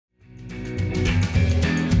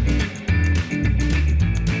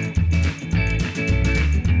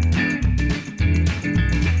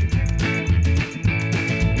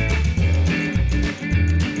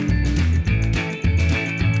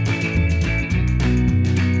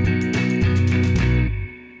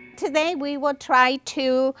today we will try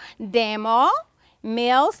to demo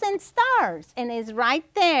Mills and Stars, and it's right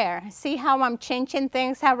there. See how I'm changing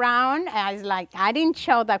things around? I was like, I didn't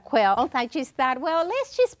show the quilt. I just thought, well,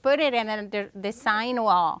 let's just put it in a design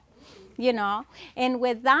wall, you know. And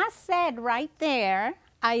with that said right there,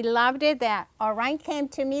 I loved it that Orion came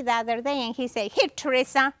to me the other day and he said, here,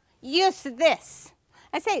 Teresa, use this.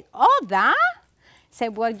 I said, oh, that? I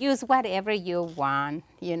said, well, use whatever you want,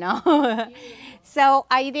 you know. So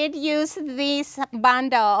I did use this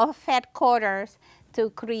bundle of fat quarters to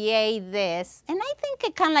create this. And I think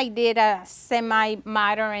it kind of like did a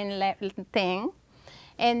semi-modern thing.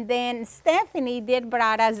 And then Stephanie did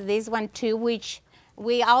brought us this one too, which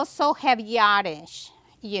we also have yardage,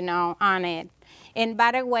 you know, on it. And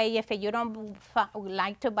by the way, if you don't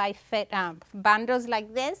like to buy bundles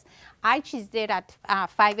like this, I just did a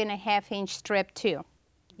 5.5-inch strip too,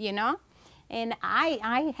 you know. And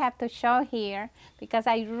I have to show here because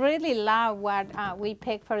I really love what we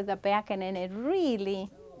picked for the back, and then it really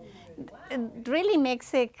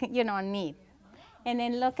makes it, you know, neat. And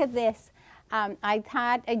then look at this. I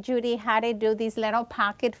thought Judy had to do this little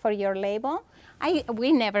pocket for your label.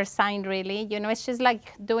 We never signed really, you know, it's just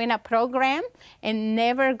like doing a program and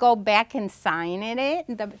never go back and sign it.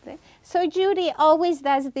 So Judy always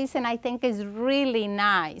does this, and I think it's really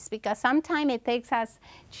nice because sometimes it takes us,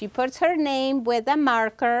 she puts her name with a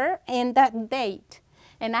marker and the date.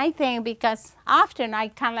 And I think because often I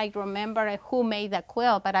kind of like remember who made the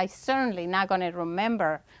quilt, but I certainly not going to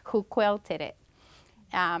remember who quilted it.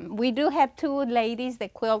 We do have 2 ladies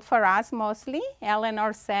that quilt for us mostly.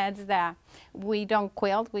 Eleanor says that we don't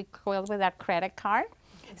quilt, we quilt with our credit card.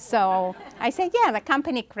 So I said, yeah, the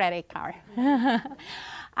company credit card.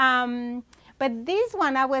 But this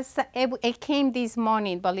one, it came this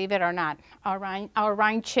morning, believe it or not.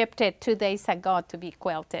 Orion shipped it 2 days ago to be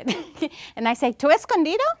quilted. And I say, ¿tú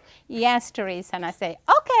escondido? Yes, Teresa. And I say,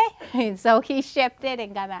 okay. So he shipped it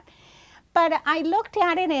and got that. But I looked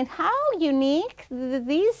at it and how unique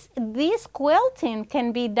this quilting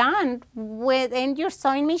can be done within your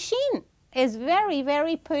sewing machine. It's very,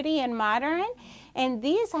 very pretty and modern. And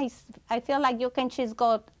these, I feel like you can just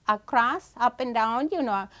go across, up and down, you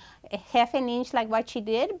know, a 1/2 inch like what she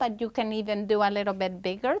did, but you can even do a little bit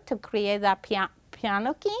bigger to create that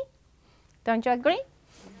piano key. Don't you agree?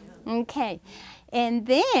 Okay. And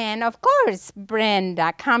then, of course,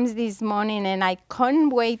 Brenda comes this morning, and I couldn't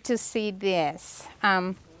wait to see this.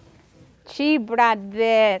 She brought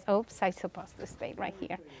this. Oops, I'm supposed to stay right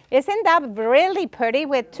here. Isn't that really pretty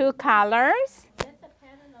with 2 colors? That's a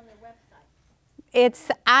pattern on their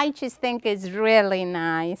website. I just think it's really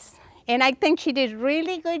nice. And I think she did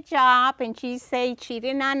really good job, and she said she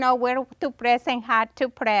did not know where to press and how to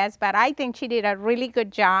press, but I think she did a really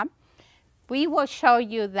good job. We will show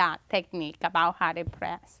you that technique about how to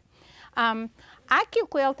press.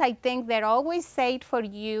 Accuquilt, I think they're always said for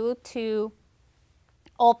you to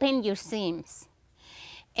open your seams.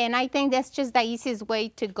 And I think that's just the easiest way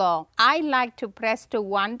to go. I like to press to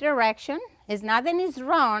one direction. It's nothing is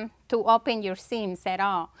wrong to open your seams at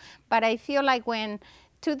all. But I feel like when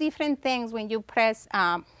 2 different things, when you press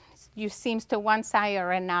your seams to one side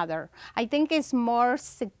or another, I think it's more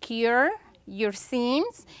secure your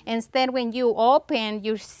seams. Instead, when you open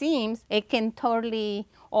your seams, it can totally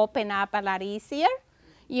open up a lot easier,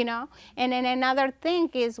 you know. And then another thing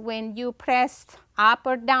is when you press up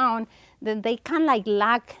or down, then they kind of like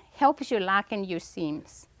lock, helps you lock in your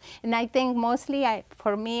seams. And I think mostly,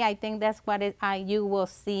 for me, I think that's what you will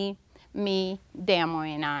see me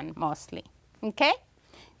demoing on mostly, okay?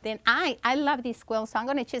 Then I love this quilt, so I'm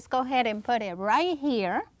gonna just go ahead and put it right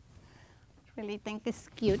here. Really think it's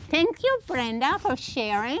cute. Thank you, Brenda, for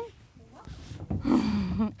sharing.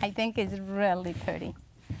 I think it's really pretty.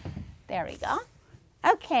 There we go.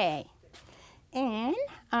 Okay. And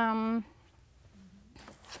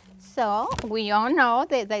so we all know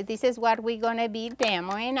that this is what we're going to be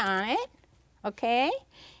demoing on it. Okay.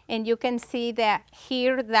 And you can see that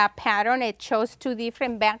here the pattern, it shows 2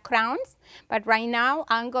 different backgrounds. But right now,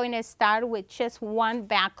 I'm going to start with just one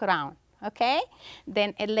background. Okay,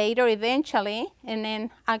 then later eventually, and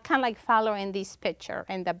then I kind of like following this picture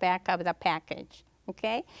in the back of the package,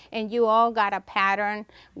 okay? And you all got a pattern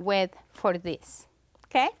for this,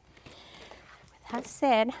 okay? That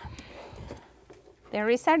said, there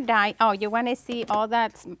is our die. Oh, you want to see all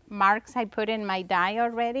that marks I put in my die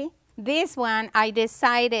already? This one, I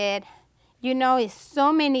decided, you know, it's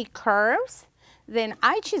so many curves, then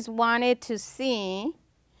I just wanted to see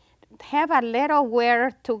have a little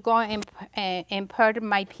where to go and put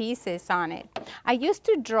my pieces on it. I used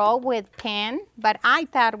to draw with pen, but I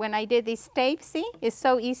thought when I did this tape, see, it's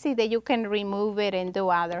so easy that you can remove it and do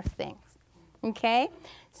other things. Okay,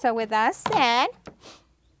 so with that said,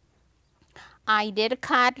 I did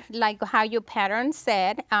cut like how your pattern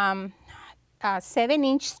said, a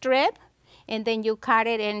 7-inch strip, and then you cut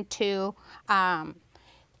it into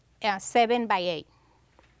 7 by 8.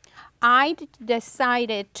 I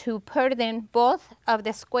decided to put in both of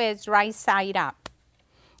the squares right side up,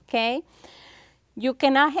 okay? You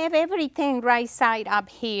cannot have everything right side up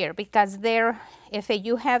here because if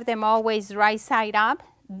you have them always right side up,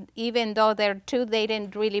 even though they're two, they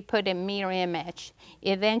didn't really put a mirror image.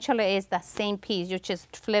 Eventually it's the same piece, you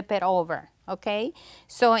just flip it over, okay?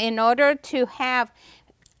 So in order to have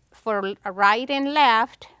for right and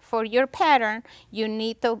left for your pattern, you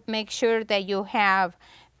need to make sure that you have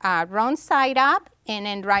wrong side up and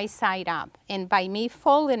then right side up. And by me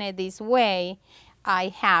folding it this way, I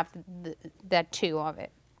have the two of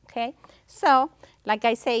it, okay? So, like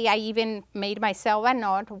I say, I even made myself a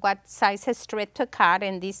note what size strip to cut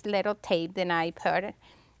in this little tape that I put.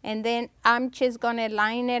 And then I'm just gonna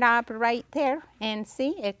line it up right there and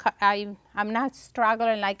see, I'm not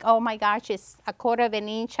struggling like, oh my gosh, it's 1/4 of an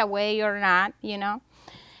inch away or not, you know?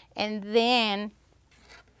 And then,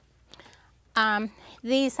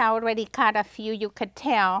 these I already cut a few, you could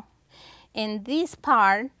tell. In this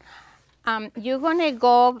part, you're gonna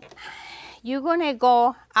go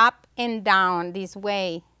up and down this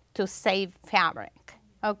way to save fabric,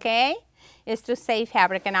 okay? It's to save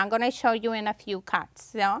fabric, and I'm gonna show you in a few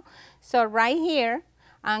cuts. So right here,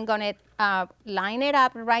 I'm gonna line it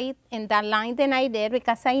up right in that line that I did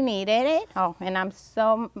because I needed it. Oh, and I'm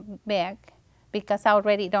so big because I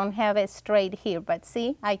already don't have it straight here, but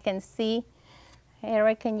see, I can see.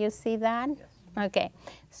 Eric, can you see that? Yes. Okay,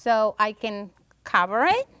 so I can cover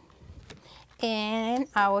it, and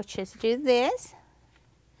I will just do this,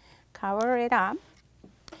 cover it up.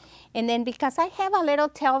 And then because I have a little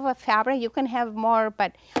tail of fabric, you can have more,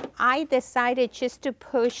 but I decided just to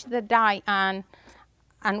push the die on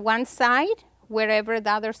one side, wherever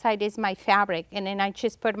the other side is my fabric, and then I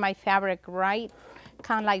just put my fabric right,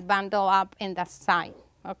 kind of like bundle up in the side,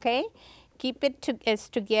 okay? Keep it as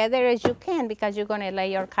together as you can because you're gonna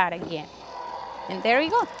lay your cut again. And there you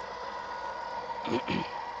go.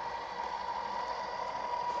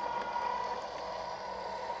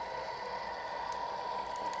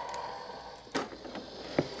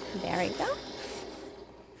 There you go.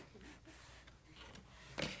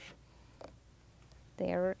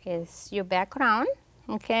 There is your background,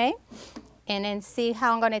 okay? And then see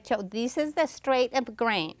how I'm gonna tell, this is the straight up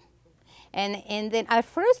grain. And then at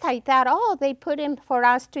first I thought, oh, they put in for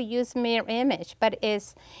us to use mirror image, but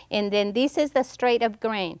and then this is the straight up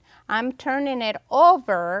grain. I'm turning it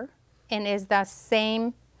over and it's the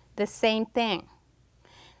same thing.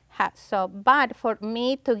 So, but for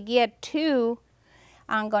me to get to,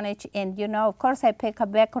 I'm gonna, and you know, of course I pick a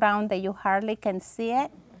background that you hardly can see it,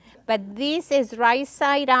 but this is right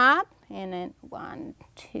side up, and then 1,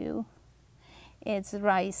 2, it's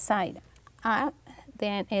right side up.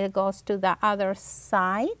 Then it goes to the other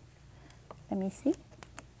side. Let me see.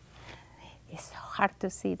 It's hard to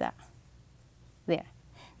see that.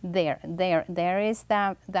 There is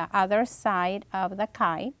the other side of the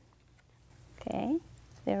kite. Okay,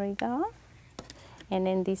 there we go. And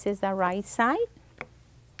then this is the right side.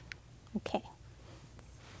 Okay.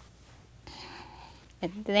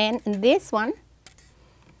 And then this one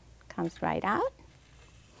comes right out.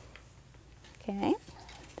 Okay.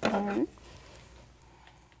 Then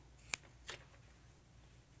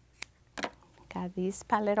got this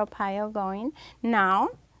little pile going. Now,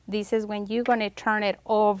 this is when you're gonna turn it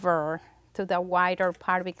over to the wider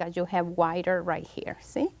part because you have wider right here,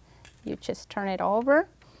 see? You just turn it over.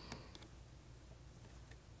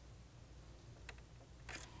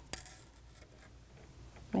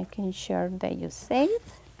 Making sure that you save.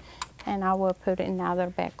 And I will put another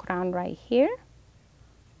background right here.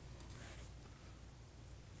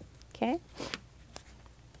 Okay.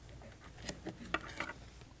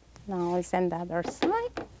 Now it's on the other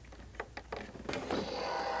side.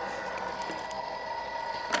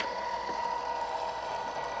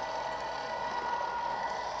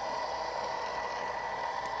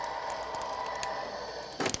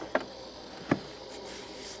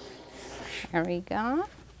 There we go.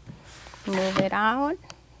 Move it out.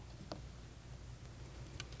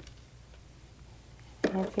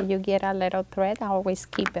 If you get a little thread, I always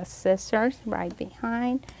keep a scissors right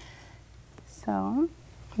behind. So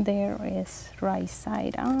there is right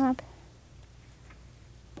side up.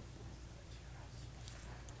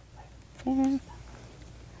 there.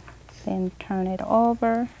 Then turn it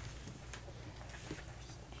over.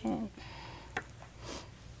 And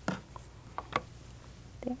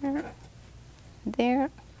there, there,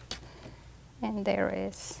 and there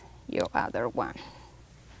is your other one.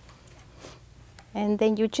 And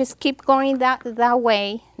then you just keep going that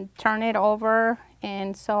way, turn it over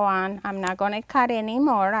and so on. I'm not gonna cut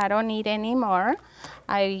anymore, I don't need any more.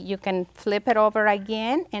 You can flip it over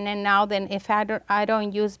again, and then if I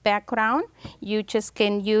don't use background, you just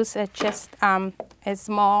can use a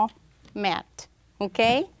small mat,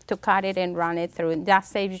 okay? To cut it and run it through. That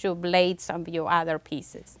saves you blades of your other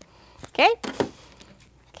pieces, okay?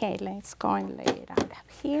 Okay, let's go and lay it out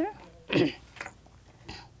up here.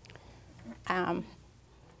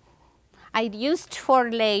 I used 4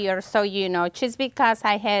 layers, so you know, just because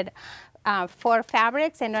I had 4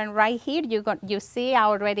 fabrics, and then right here you see I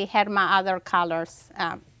already had my other colors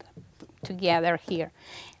together here.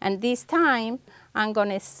 And this time I'm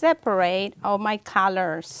gonna separate all my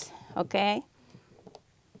colors, okay?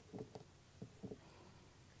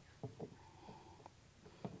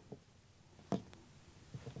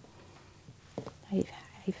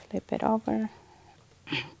 I flip it over.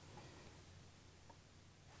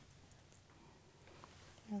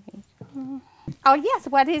 Oh yes,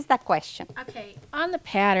 what is the question? Okay, on the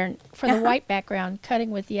pattern for the white background,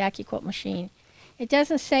 cutting with the Accuquilt machine, it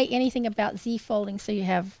doesn't say anything about Z folding, so you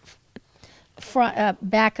have front up,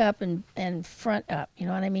 back up, and front up. You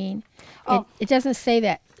know what I mean? Oh. It doesn't say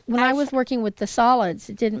that. When I was working with the solids,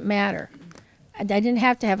 it didn't matter. I didn't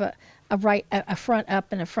have to have a front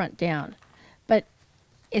up and a front down. But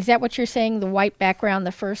is that what you're saying? The white background,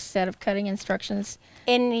 the first set of cutting instructions?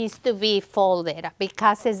 It needs to be folded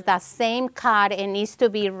because it's the same cut. It needs to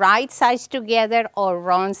be right sides together or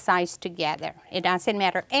wrong sides together. It doesn't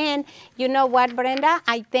matter. And you know what, Brenda?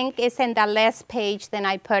 I think it's in the last page than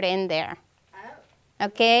I put in there. Oh.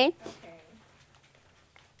 Okay? Okay.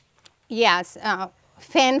 Yes.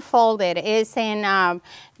 Fan folded is in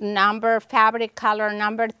fabric color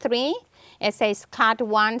number 3. It says cut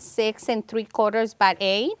 1 6 3/4 by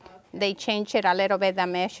 8. They changed it a little bit, the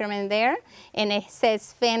measurement there, and it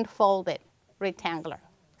says fan folded rectangular.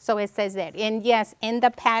 So it says that. And yes, in the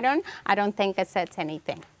pattern, I don't think it says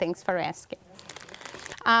anything. Thanks for asking.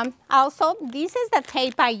 Also, this is the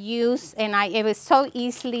tape I use, and it was so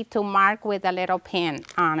easy to mark with a little pen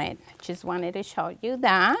on it. Just wanted to show you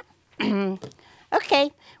that.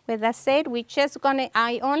 Okay, with that said,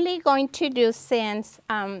 I only going to do, since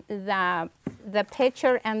the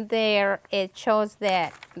picture and there, it shows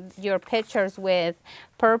that your pictures with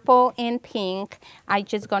purple and pink, I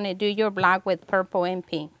just gonna do your black with purple and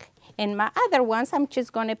pink. And my other ones, I'm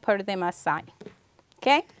just gonna put them aside,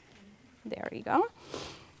 okay? There you go.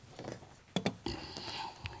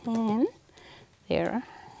 And there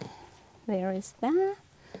is that.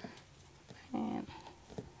 And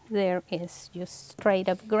there is just straight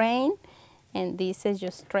up grain, and this is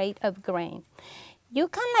just straight up grain. You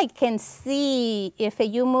can see if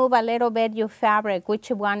you move a little bit your fabric, which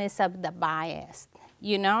one is of the bias,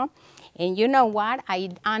 you know? And you know what?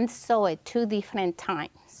 I unsew it 2 different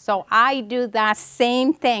times. So I do that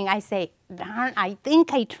same thing. I say, darn, I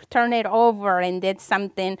think I turned it over and did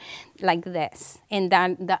something like this. And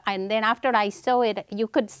then after I sew it, you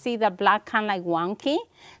could see the black kind of like wonky.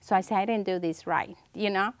 So I said, I didn't do this right, you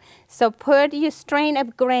know? So put your strain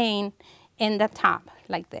of grain in the top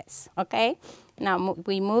like this, okay? Now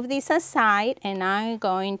we move this aside, and I'm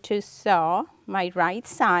going to sew my right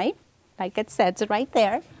side, like it says right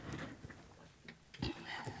there.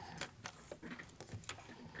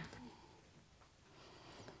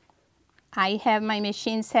 I have my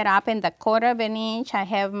machine set up in the 1/4 inch. I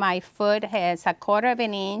have my foot has a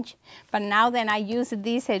 1/4 inch. But now that I use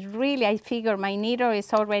this, I figure my needle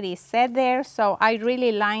is already set there. So I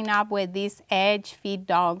really line up with this edge feed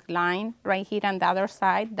dog line right here on the other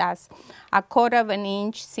side. That's a 1/4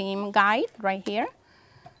 inch seam guide right here.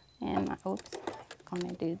 And oops, I'm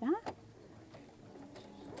gonna do that.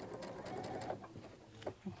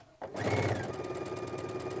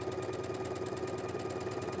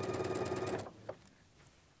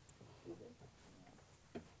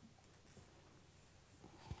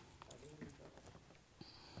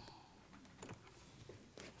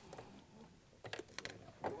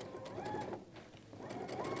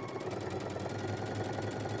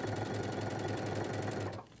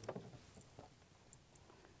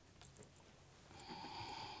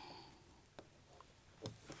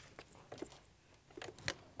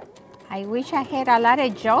 I wish I had a lot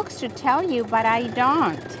of jokes to tell you, but I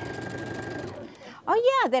don't. Oh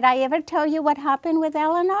yeah, did I ever tell you what happened with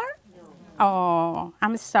Eleanor? No. Oh,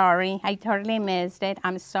 I'm sorry. I totally missed it.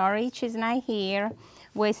 I'm sorry she's not here.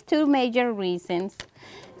 With two major reasons.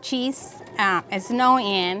 She's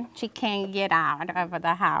snowing. She can't get out of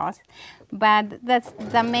the house. But that's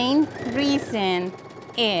the main reason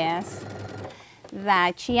is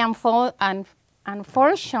that she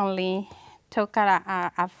unfortunately took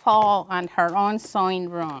a fall on her own sewing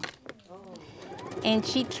room. And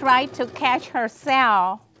she tried to catch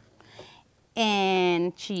herself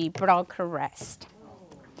and she broke her wrist.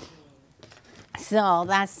 So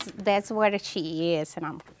that's where she is,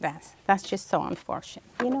 and that's just so unfortunate.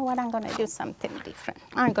 You know what? I'm gonna do something different.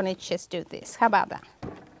 I'm gonna just do this. How about that?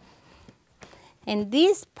 In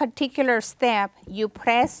this particular step, you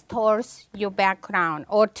press towards your background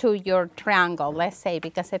or to your triangle, let's say,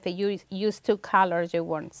 because if you use two colors, you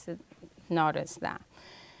won't notice that.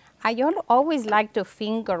 I always like to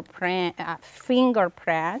finger press.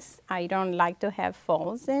 I don't like to have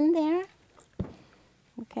folds in there,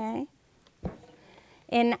 okay?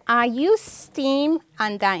 And I use steam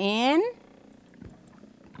on the end.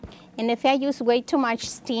 And if I use way too much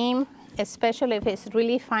steam, especially if it's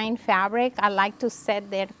really fine fabric, I like to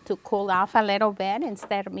set there to cool off a little bit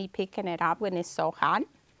instead of me picking it up when it's so hot,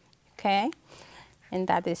 okay? And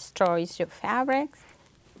that destroys your fabrics.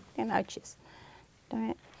 And I just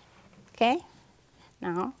do it. Okay,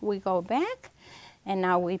 now we go back, and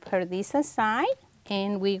now we put this aside,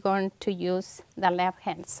 and we're going to use the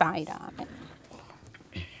left-hand side of it.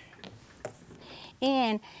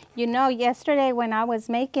 And you know, yesterday when I was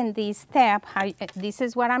making this step, this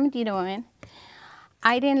is what I'm doing.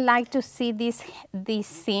 I didn't like to see this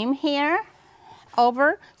seam here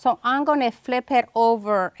over, so I'm going to flip it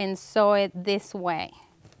over and sew it this way.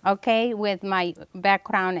 Okay, with my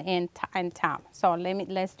background and top. So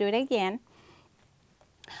let's do it again.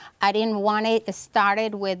 I didn't want it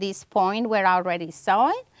started with this point where I already saw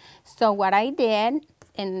it. So what I did,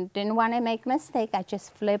 and didn't want to make a mistake, I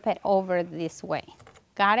just flip it over this way.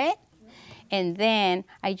 Got it? And then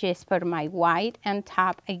I just put my white on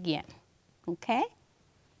top again. Okay?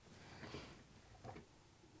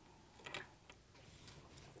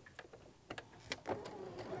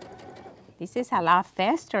 This is a lot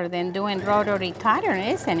faster than doing rotary cutter,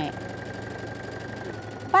 isn't it?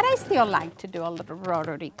 But I still like to do a little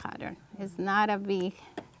rotary cutter. It's not a big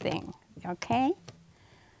thing, okay?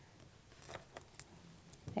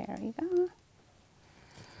 There you go.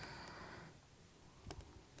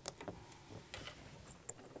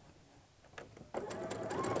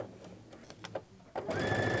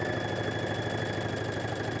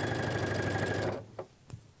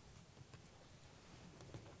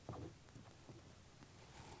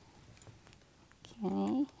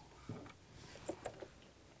 Okay.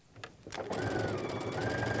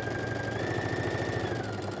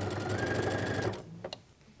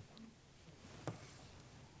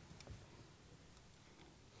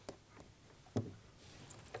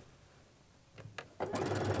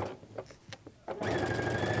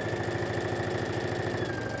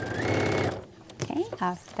 Okay,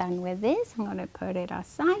 I'm done with this. I'm going to put it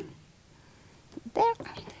aside. There.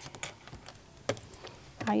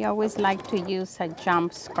 I always like to use a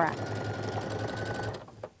jump scrap.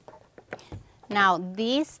 Now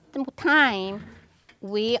this time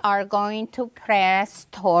we are going to press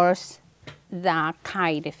towards the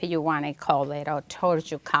kite, if you want to call it, or towards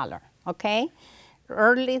your color, okay?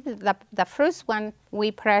 Early, the first one,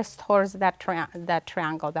 we press towards the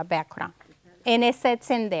triangle, the background. And it sits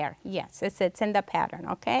in there, yes, it sits in the pattern,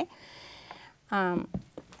 okay?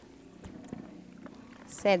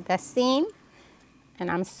 Set the seam. And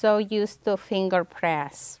I'm so used to finger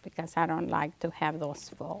press because I don't like to have those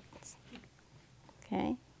folds,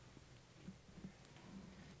 okay?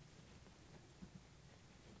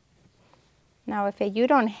 Now, if you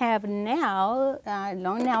don't have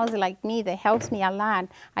long nails like me, that helps me a lot.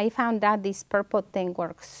 I found out this purple thing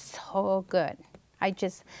works so good. I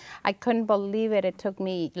couldn't believe it. It took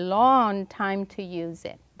me a long time to use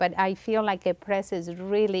it, but I feel like it presses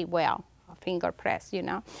really well. Finger press, you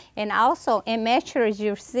know. And also it measures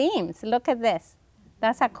your seams. Look at this.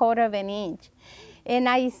 That's 1/4 inch. And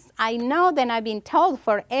I know that I've been told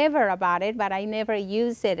forever about it, but I never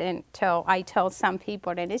use it until I tell some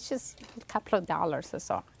people, and it's just a couple of dollars or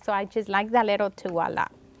so. So I just like that little tool a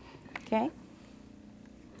lot. Okay?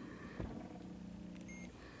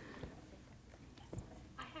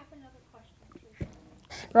 I have another question.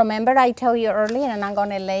 Remember I told you earlier, and I'm going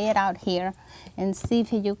to lay it out here and see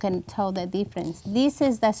if you can tell the difference. This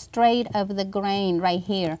is the straight of the grain right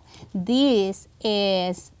here. This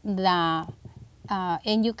is the,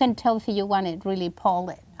 and you can tell if you want to really pull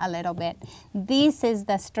it a little bit. This is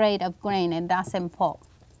the straight of grain, it doesn't pull,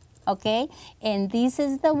 okay? And this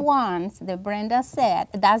is the ones that Brenda said,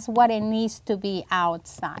 that's what it needs to be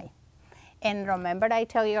outside. And remember I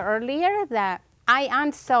told you earlier that I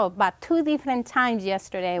unsewed about 2 different times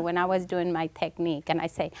yesterday when I was doing my technique. And I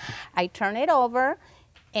say, I turn it over,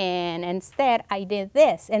 and instead I did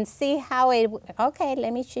this. And see how it, okay,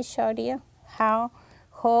 let me just show you how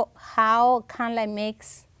kind of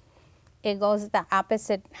makes, it goes the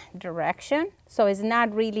opposite direction. So it's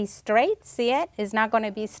not really straight, see it? It's not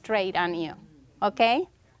gonna be straight on you, okay?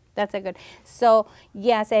 That's a good. So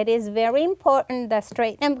yes, it is very important the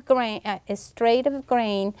straight of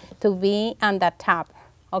grain to be on the top,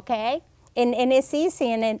 okay? And it's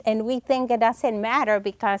easy, and we think it doesn't matter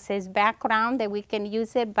because it's background that we can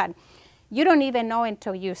use it, but you don't even know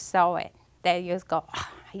until you sew it. That you just go, oh,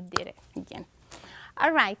 I did it again.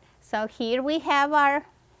 All right, so here we have our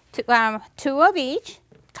 2 of each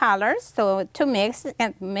colors, so to mix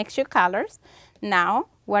and mix your colors. Now,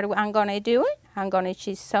 what I'm gonna do, I'm gonna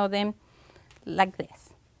just sew them like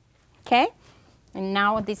this, okay? And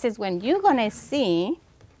now this is when you're gonna see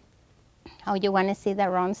how you wanna see the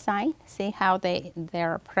wrong side. See how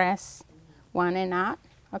they're pressed one and out,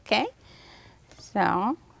 okay?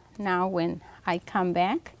 So now when I come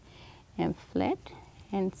back and flip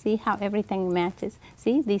and see how everything matches.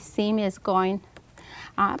 See, this seam is going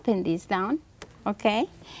up and this down, okay?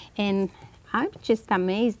 And I'm just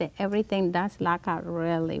amazed that everything does lock out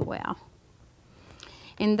really well.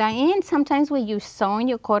 In the end, sometimes when you sew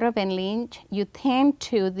your 1/4 inch, you tend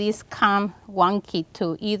to this come wonky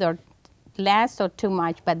to either less or too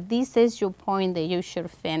much, but this is your point that you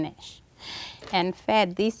should finish. In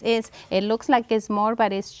fact, this is, it looks like it's more,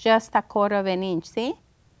 but it's just a 1/4 inch, see?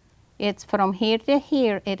 It's from here to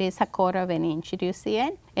here, it is a 1/4 inch. Do you see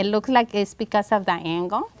it? It looks like it's because of the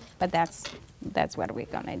angle, but that's what we're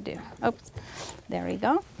gonna do. Oops, there we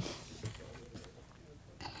go.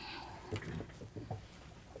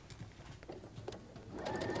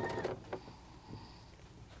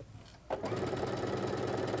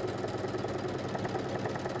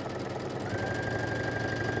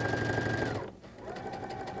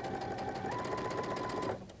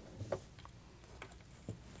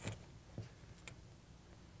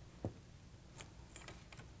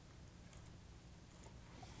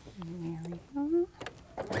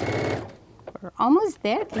 We're almost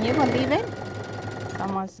there. Can you believe it? It's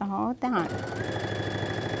almost all done.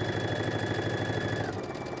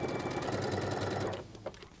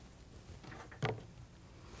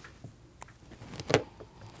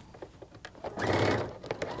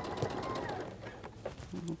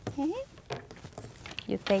 Okay.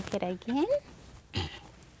 You take it again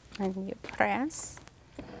and you press.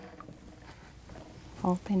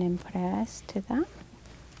 Open and press to that.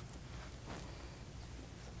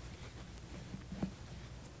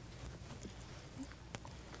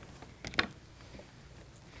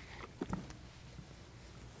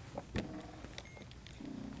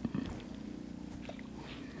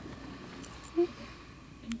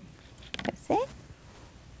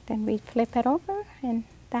 Then we flip it over, and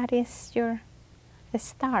that is your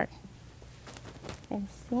start. And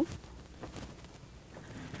see,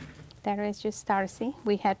 there is your star. See,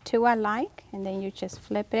 we had 2 alike, and then you just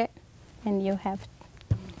flip it, and you have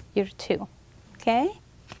your 2. Okay.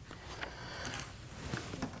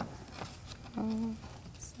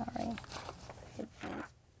 Sorry.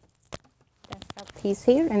 That's a piece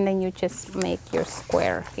here, and then you just make your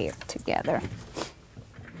square here together.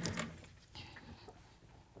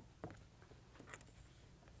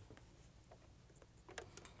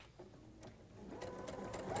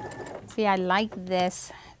 See, I like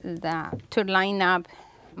this to line up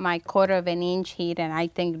my 1/4 inch here, and I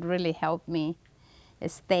think really helped me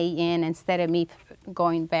stay in instead of me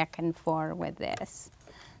going back and forth with this.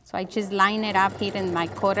 So I just line it up here in my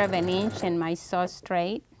 1/4 inch and my sew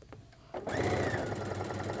straight.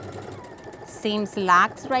 Seams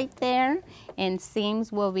locks right there, and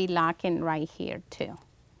seams will be locking right here too.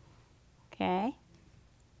 Okay.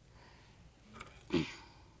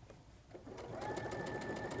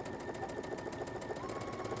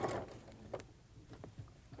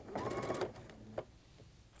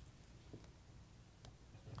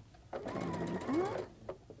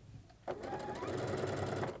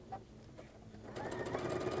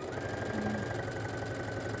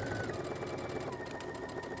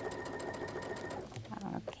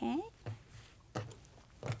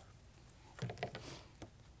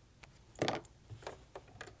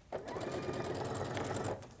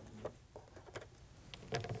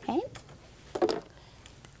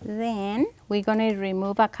 Then we're going to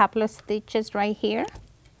remove a couple of stitches right here.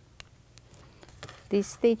 These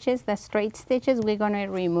stitches, the straight stitches, we're going to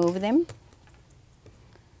remove them.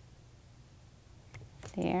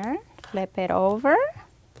 There, flip it over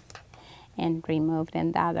and remove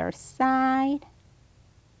the other side.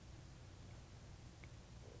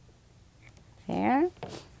 There.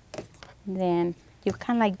 Then you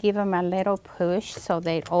kind of like give them a little push so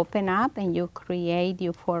they open up and you create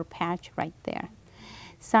your 4 patch right there.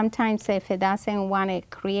 Sometimes if it doesn't want to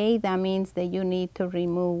create, that means that you need to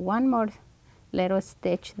remove one more little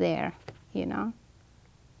stitch there, you know.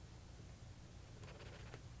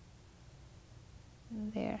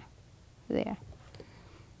 There, there.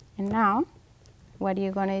 And now, what are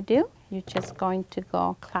you going to do? You're just going to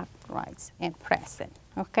go clockwise and press it,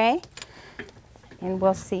 okay? And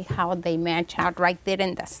we'll see how they match out right there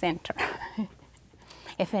in the center.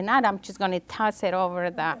 If not, I'm just going to toss it over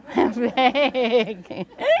the bag.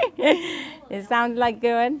 It sounds like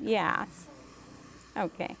good? Yes.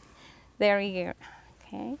 Okay. There you go.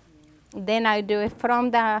 Okay. Then I do it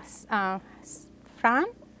from the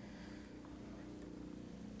front.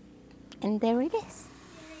 And there it is.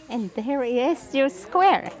 And there is your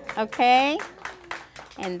square, okay?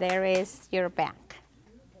 And there is your back,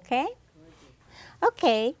 okay?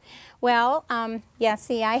 Okay, well, yeah,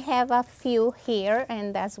 see, I have a few here,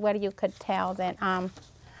 and that's where you could tell that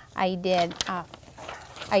I did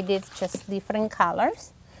just different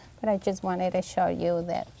colors, but I just wanted to show you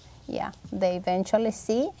that, yeah, they eventually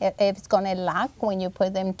see if it's gonna lock when you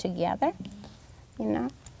put them together, you know.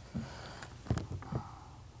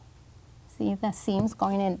 See the seams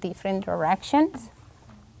going in different directions.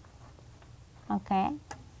 Okay,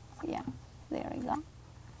 yeah, there we go.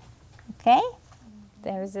 Okay,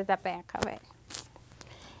 there's the back of it.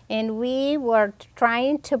 And we were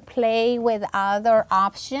trying to play with other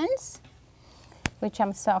options, which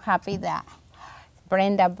I'm so happy that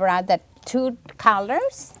Brenda brought the 2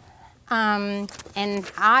 colors.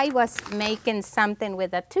 And I was making something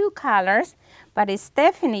with the 2 colors, but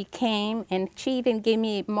Stephanie came and she even gave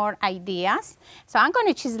me more ideas. So I'm going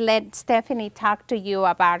to just let Stephanie talk to you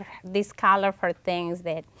about this colorful things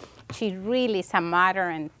that she really is a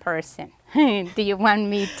modern person. Do you want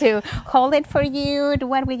me to hold it for you?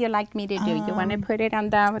 What would you like me to do? You want to put it on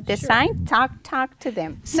the design? Sure. Talk to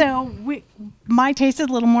them. So my taste is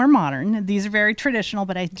a little more modern. These are very traditional,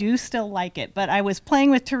 but I do still like it. But I was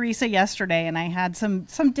playing with Teresa yesterday, and I had some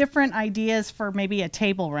different ideas for maybe a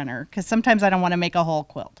table runner, because sometimes I don't want to make a whole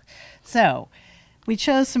quilt. So we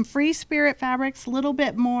chose some Free Spirit fabrics, a little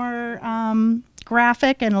bit more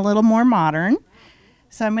graphic and a little more modern.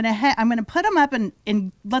 So I'm gonna put them up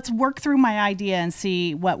and let's work through my idea and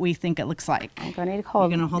see what we think it looks like. I'm gonna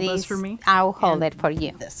hold. You're gonna hold those for me? I'll hold it for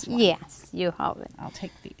you. This one. Yes, you hold it. I'll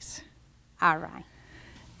take these. All right.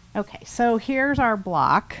 Okay, so here's our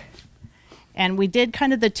block, and we did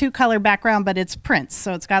kind of the 2-color background, but it's prints,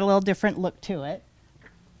 so it's got a little different look to it.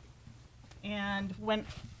 And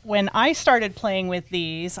when I started playing with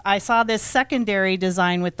these, I saw this secondary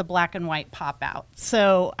design with the black and white pop out.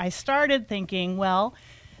 So I started thinking, well,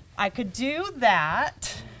 I could do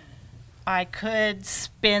that. I could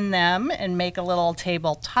spin them and make a little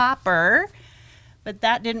table topper, but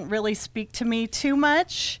that didn't really speak to me too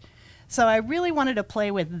much. So I really wanted to play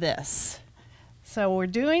with this. So we're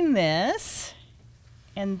doing this,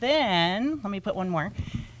 and then, let me put one more.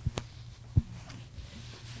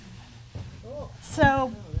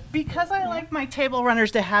 So because I like my table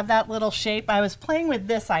runners to have that little shape, I was playing with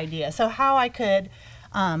this idea. So how I could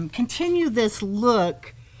continue this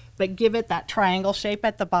look, but give it that triangle shape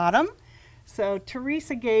at the bottom. So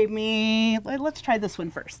Teresa gave me, let's try this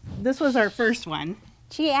one first. This was our first one.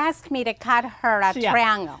 She asked me to cut her a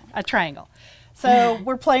triangle. A triangle. So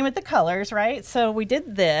we're playing with the colors, right? So we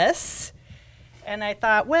did this, and I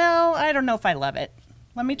thought, well, I don't know if I love it.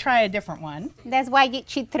 Let me try a different one. That's why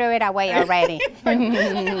she threw it away already.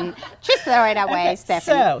 Just throw it away, okay,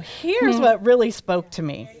 Stephanie. So here's what really spoke to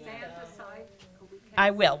me.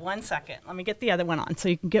 I will, 1 second. Let me get the other one on so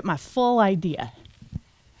you can get my full idea.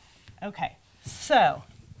 Okay, so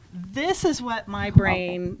this is what my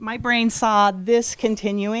brain saw this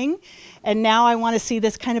continuing, and now I want to see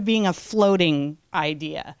this kind of being a floating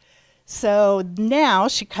idea. So now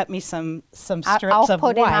she cut me some strips of white. I'll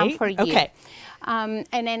put it on for you. Okay. And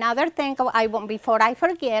another thing, before I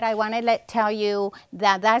forget, I want to tell you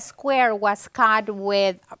that that square was cut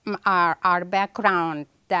with our background.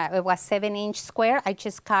 That it was 7-inch square. I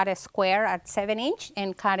just cut a square at 7-inch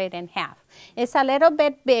and cut it in half. It's a little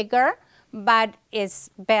bit bigger, but it's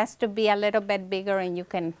best to be a little bit bigger and you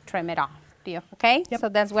can trim it off. Okay? Yep. So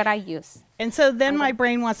that's what I use. And so then my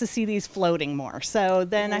brain wants to see these floating more. So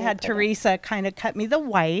then I had Teresa kind of cut me the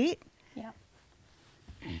white. Yep.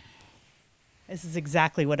 This is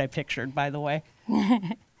exactly what I pictured, by the way.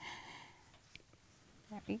 There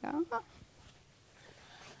we go.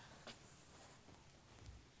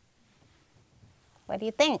 What do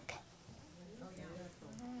you think?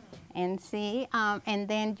 And see, and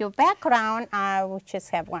then your background, I will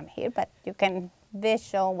just have one here, but you can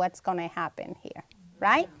visual what's going to happen here,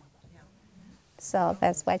 right? So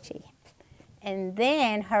that's what she. And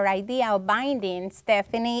then her idea of binding,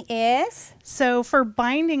 Stephanie, is? So for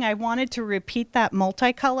binding, I wanted to repeat that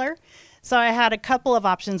multicolor. So I had a couple of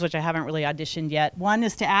options, which I haven't really auditioned yet. One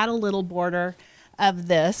is to add a little border of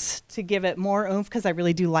this to give it more oomph, because I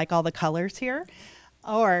really do like all the colors here.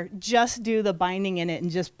 Or just do the binding in it and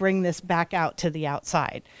just bring this back out to the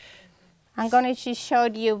outside. I'm going to just show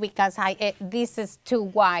you because this is too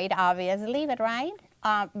wide, obviously, but right?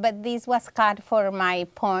 But this was cut for my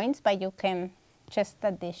points, but you can just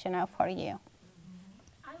additional for you.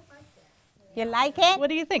 I like that. You like it? What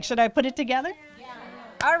do you think? Should I put it together? Yeah.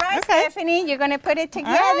 All right, Okay. Stephanie, you're going to put it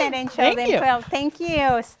together and show Thank them. you. Well, thank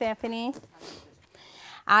you, Stephanie.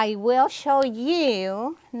 I will show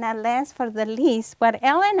you, not last for the least, what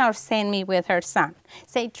Eleanor sent me with her son.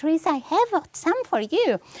 Say, Teresa, I have some for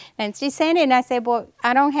you. And she sent it, and I said, well,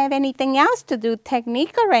 I don't have anything else to do,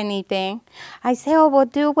 technique or anything. I said, oh, well,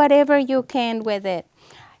 do whatever you can with it.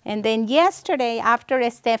 And then yesterday, after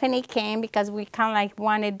Stephanie came, because we kind of like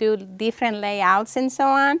want to do different layouts and so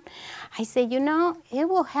on, I said, you know, it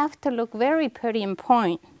will have to look very pretty in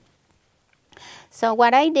point. So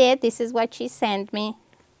what I did, this is what she sent me.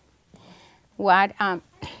 What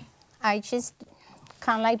I just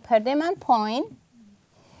kind of like put them on point.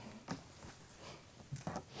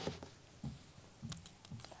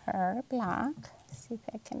 Per block. See if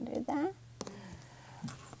I can do that.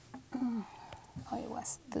 Oh, it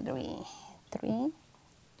was three.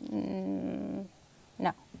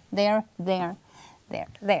 No, there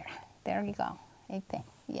you go. I think,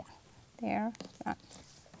 yeah, there. On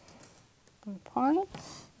point.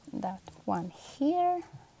 That one here.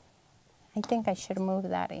 I think I should move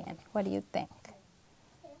that in. What do you think?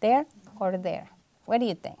 There or there? What do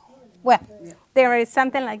you think? Well, there is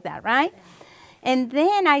something like that, right? And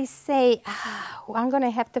then I say, I'm going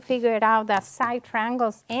to have to figure it out, the side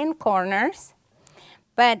triangles and corners.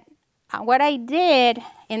 But what I did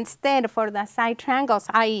instead for the side triangles,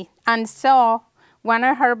 I unsaw one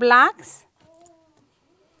of her blocks.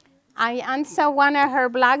 I unsaw one of her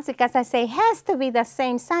blocks because I say it has to be the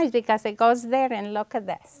same size because it goes there, and look at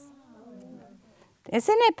this.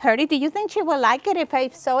 Isn't it pretty? Do you think she will like it if I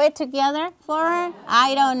sew it together for her?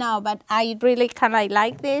 I don't know, but I really kind of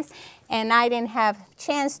like this, and I didn't have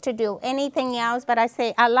chance to do anything else, but I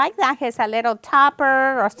say, I like that has a little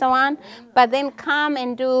topper or so on, but then come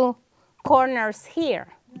and do corners here.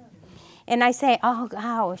 And I say, oh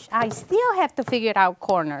gosh, I still have to figure out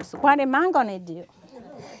corners. What am I going to do?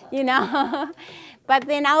 You know? But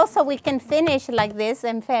then also we can finish like this.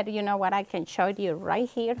 In fact, you know what, I can show you right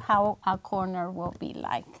here how a corner will be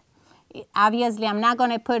like. Obviously, I'm not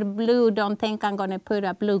going to put blue. Don't think I'm going to put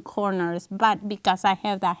a blue corners, but because I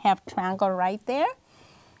have that half triangle right there,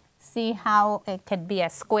 see how it could be a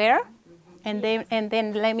square? And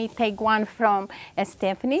then let me take one from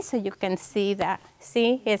Stephanie so you can see that.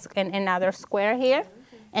 See, it's another square here.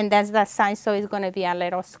 And that's the size, so it's going to be a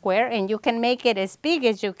little square. And you can make it as big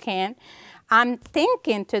as you can. I'm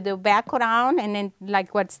thinking to do background, and then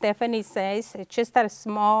like what Stephanie says, it's just a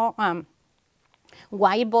small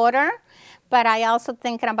white border. But I also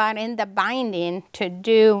thinking about in the binding to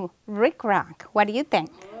do rickrack. What do you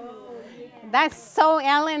think? That's so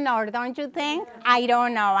Eleanor, don't you think? I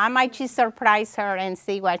don't know. I might just surprise her and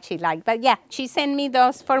see what she likes. But yeah, she sent me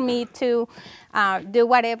those for me to do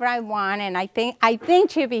whatever I want, and I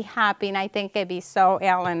think she'll be happy, and I think it'd be so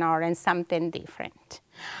Eleanor and something different.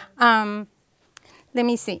 Let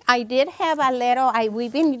me see. I did have a little. I've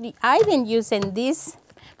been using this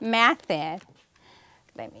method.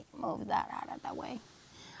 Let me move that out of the way.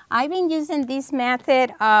 I've been using this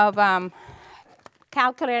method of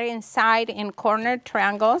calculating side and corner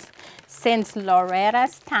triangles since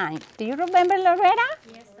Loretta's time. Do you remember Loretta?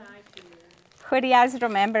 Yes, I do. Who else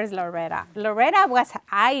remembers Loretta?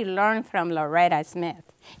 I learned from Loretta Smith.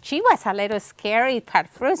 She was a little scary at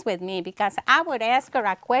first with me because I would ask her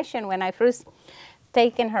a question when I first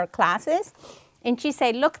taken her classes, and she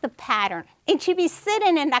said, look the pattern. And she'd be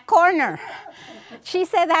sitting in the corner. She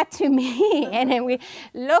said that to me, and then we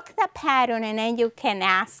look the pattern, and then you can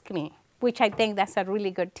ask me, which I think that's a really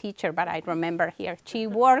good teacher, but I remember here. She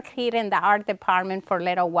worked here in the art department for a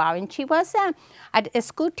little while, and she was a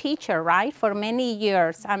school teacher, right, for many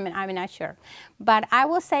years. I'm not sure. But I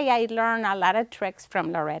will say I learned a lot of tricks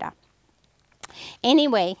from Loretta.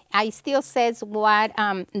 Anyway, I still says what,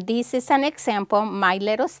 this is an example. My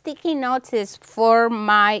little sticky notes is for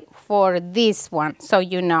this one, so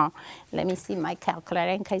you know. Let me see my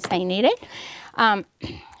calculator in case I need it.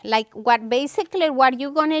 like basically what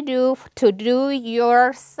you're gonna do to do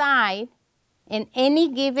your side in any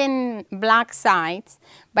given block size,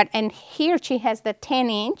 and here she has the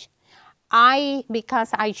 10-inch.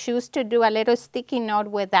 Because I choose to do a little sticky note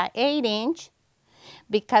with the 8-inch,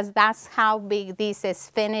 because that's how big this is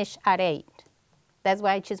finished at 8. That's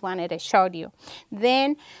why I just wanted to show you.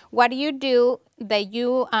 Then what you do, that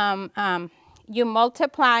you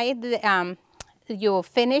multiply your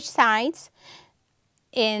finished sides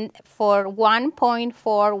for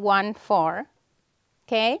 1.414,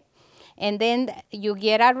 okay? And then you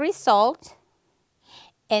get a result,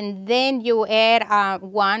 and then you add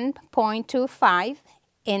 1.25,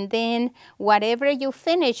 and then whatever you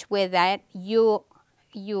finish with that, you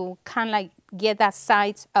kind of like get that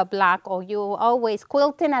size a block, or you always,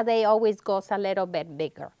 quilting a day always goes a little bit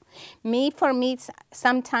bigger. For me,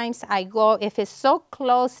 sometimes I go, if it's so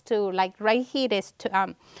close to, like right here is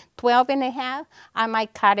 12 and a half, I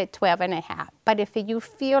might cut it 12 and a half. But if you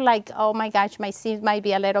feel like, oh my gosh, my seams might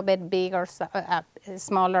be a little bit big or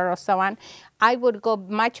smaller or so on, I would go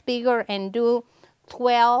much bigger and do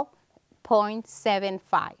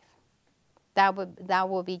 12.75. That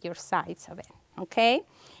would be your size of it, okay?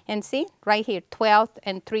 And see, right here, 12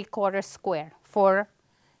 3/4 square for,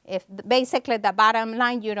 if basically the bottom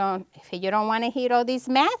line, if you don't want to hit all this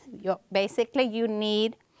math, basically you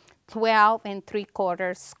need 12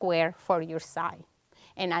 3/4 square for your side.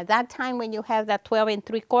 And at that time, when you have that 12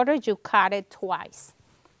 3/4, you cut it twice,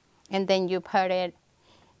 and then you put it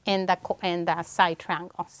in the side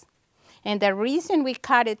triangles. And the reason we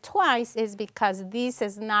cut it twice is because this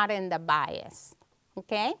is not in the bias,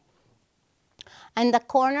 okay? And the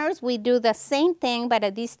corners, we do the same thing, but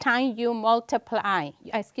at this time you you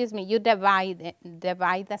divide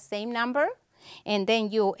the same number, and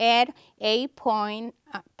then you add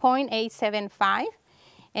 0.875,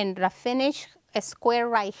 and the finished square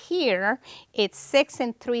right here, it's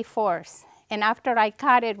 6 3/4. And after I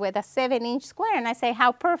cut it with a 7-inch square, and I say,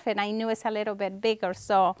 how perfect, I knew it's a little bit bigger,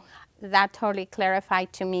 so that totally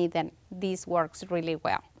clarified to me that this works really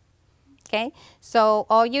well. Okay, so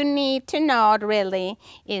all you need to know really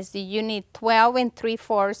is you need 12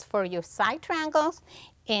 3/4 for your side triangles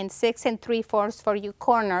and 6 3/4 for your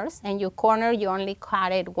corners, and your corner you only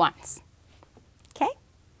cut it once. Okay.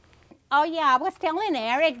 Oh yeah, I was telling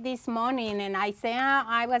Eric this morning, and I said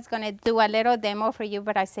I was gonna do a little demo for you,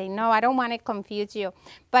 but I say no, I don't want to confuse you.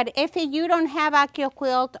 But if you don't have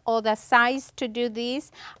Accuquilt or the size to do this,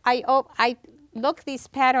 I look this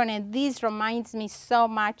pattern, and this reminds me so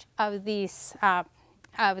much of these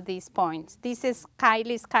points. This is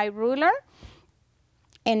Kylie's Sky ruler,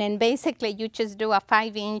 and then basically you just do a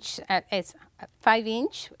 5-inch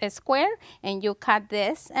square, and you cut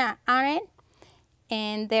this on it,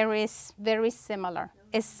 and there is very similar,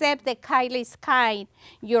 except the Kylie's Sky,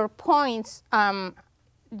 your points are in.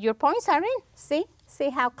 See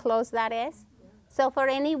how close that is. So for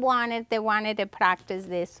anyone, if they wanted to practice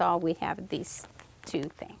this, so we have these two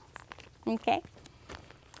things, okay?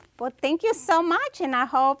 Well, thank you so much, and I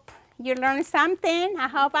hope you learned something. I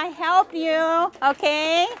hope I helped you,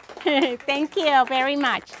 okay? Thank you very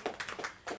much.